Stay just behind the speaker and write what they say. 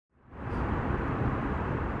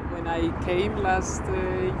When I came last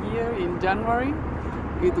year in January,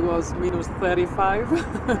 it was minus 35,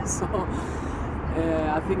 so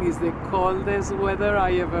I think it's the coldest weather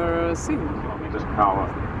I ever seen. Kilometers per hour,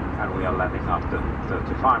 and we are landing after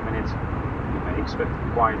 35 minutes. You may expect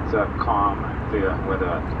quite calm and clear weather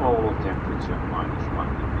at Oulu, temperature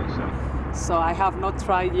 -1 degree Celsius. So I have not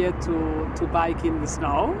tried yet to bike in the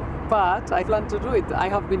snow, but I plan to do it. I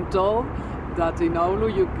have been told that in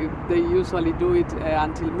Oulu they usually do it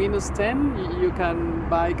until -10. You can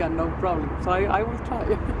bike and no problem. So I will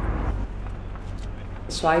try.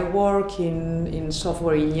 So I work in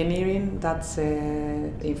software engineering. That's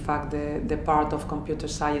in fact the part of computer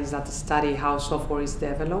science that study how software is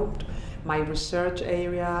developed. My research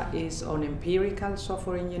area is on empirical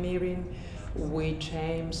software engineering, which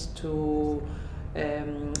aims to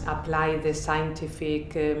apply the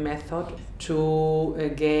scientific method to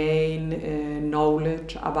gain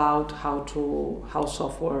knowledge about how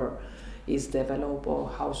software is developed or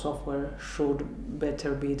how software should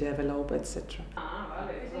better be developed, etc.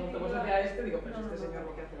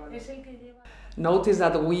 Notice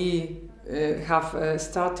that we have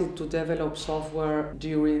started to develop software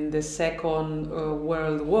during the Second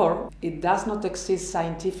World War. It does not exist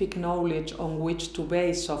scientific knowledge on which to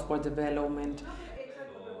base software development.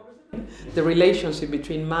 The relationship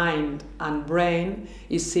between mind and brain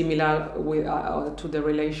is similar to the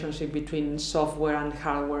relationship between software and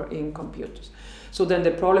hardware in computers. So then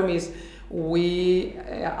the problem is we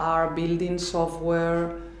are building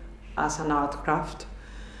software as an art craft,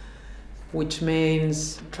 which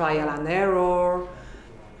means trial and error.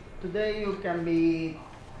 Today you can be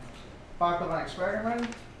part of an experiment.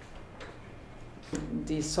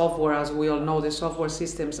 The software, as we all know, the software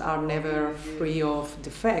systems are never free of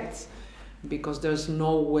defects because there's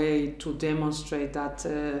no way to demonstrate that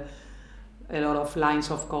a lot of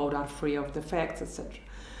lines of code are free of defects, etc.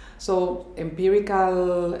 So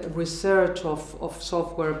empirical research of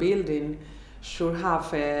software building should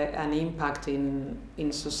have an impact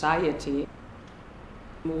in society.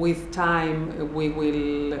 With time, we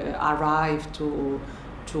will arrive to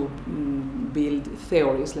build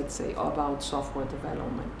theories, let's say, about software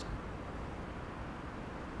development.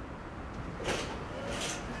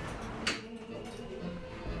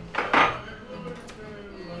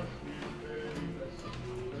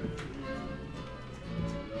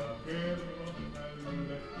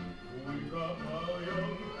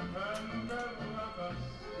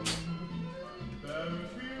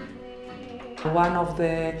 One of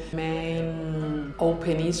the main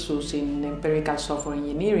open issues in empirical software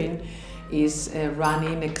engineering is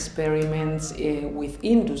running experiments with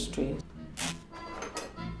industry.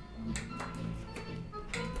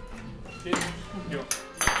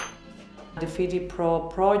 The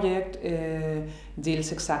FiDiPro project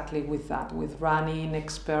deals exactly with that, with running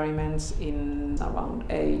experiments in around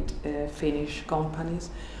 8 Finnish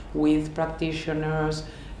companies with practitioners,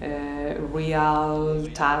 real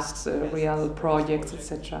tasks, real projects,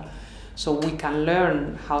 etc. So we can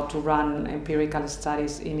learn how to run empirical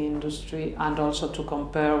studies in industry and also to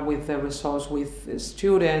compare with the results with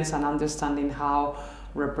students and understanding how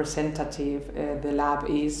representative the lab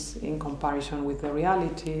is in comparison with the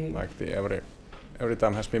reality. Like every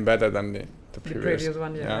time has been better than the previous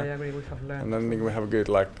one, yeah, I agree, we have learned. And then I think we have a good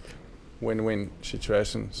win-win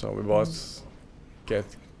situation, so we both get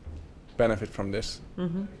benefit from this.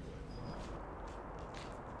 Mm-hmm.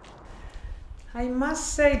 I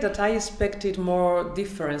must say that I expected more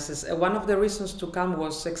differences. One of the reasons to come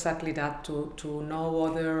was exactly that, to know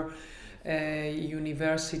other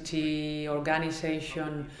university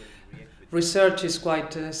organization. Research is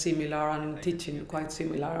quite similar and teaching quite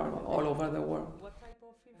similar all over the world.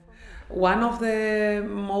 One of the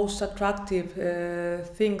most attractive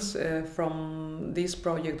things from this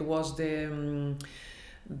project was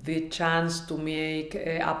the chance to make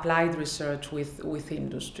applied research with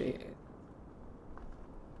industry.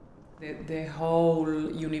 The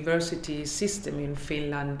whole university system in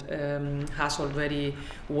Finland has already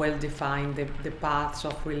well defined the paths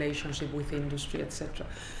of relationship with industry, etc.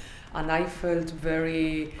 And I felt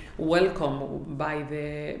very welcome by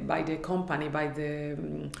the company, by the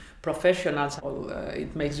professionals.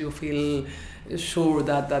 It makes you feel sure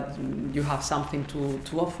that you have something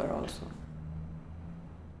to offer also.